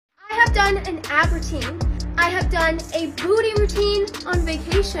have done an ab routine. I have done a booty routine on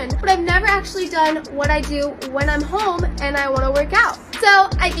vacation, but I've never actually done what I do when I'm home and I want to work out. So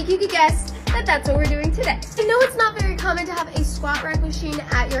I think you could guess that that's what we're doing today. I know it's not very common to have a squat rack machine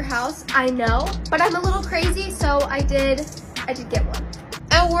at your house, I know, but I'm a little crazy, so I did get one.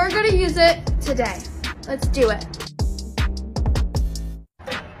 And we're gonna use it today. Let's do it.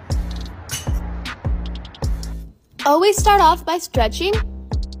 Always start off by stretching.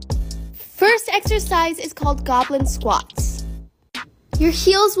 First exercise is called goblin squats. Your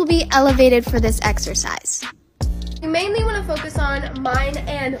heels will be elevated for this exercise. You mainly want to focus on mind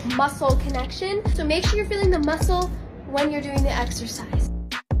and muscle connection, so make sure you're feeling the muscle when you're doing the exercise.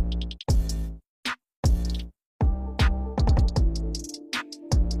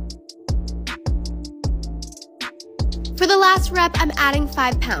 For the last rep, I'm adding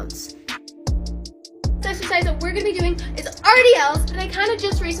 5 pounds. This exercise that we're going to be doing is RDLs, and I kind of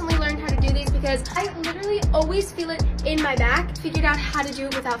just recently learned how to do these because I literally always feel it in my back. Figured out how to do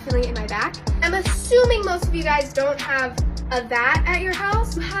it without feeling it in my back. I'm assuming most of you guys don't have a that at your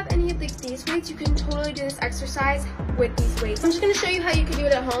house. If you have any of these weights, you can totally do this exercise with these weights. I'm just going to show you how you can do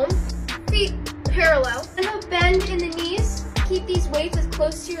it at home. Feet parallel. And now bend in the knees. Keep these weights as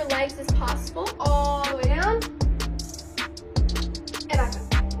close to your legs as possible. All the way down. And back up.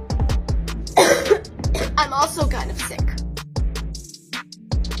 I'm also kind of sick.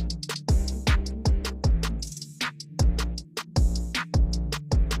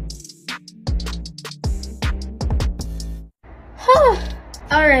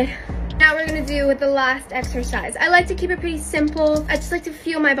 All right, now we're gonna do with the last exercise. I like to keep it pretty simple. I just like to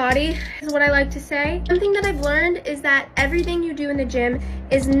feel my body, is what I like to say. Something that I've learned is that everything you do in the gym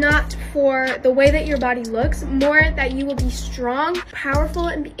is not for the way that your body looks, more that you will be strong, powerful,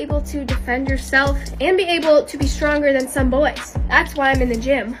 and be able to defend yourself and be able to be stronger than some boys. That's why I'm in the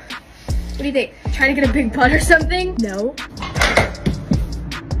gym. What do you think? Trying to get a big butt or something? No.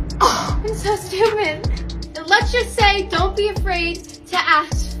 Oh, I'm so stupid. And let's just say, don't be afraid to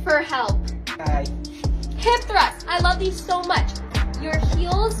ask for help. Hi. Hip thrust. I love these so much. Your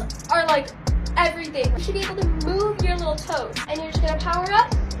heels are like everything. You should be able to move your little toes. And you're just gonna power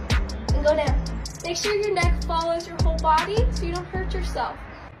up and go down. Make sure your neck follows your whole body so you don't hurt yourself.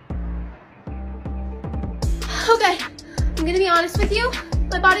 Okay, I'm gonna be honest with you.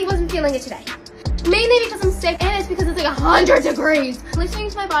 My body wasn't feeling it today. Mainly because I'm sick and it's because it's like 100 degrees. I'm listening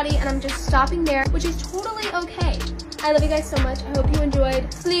to my body and I'm just stopping there, which is totally okay. I love you guys so much. I hope you enjoyed.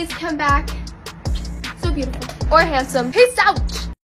 Please come back. So beautiful or handsome. Peace out.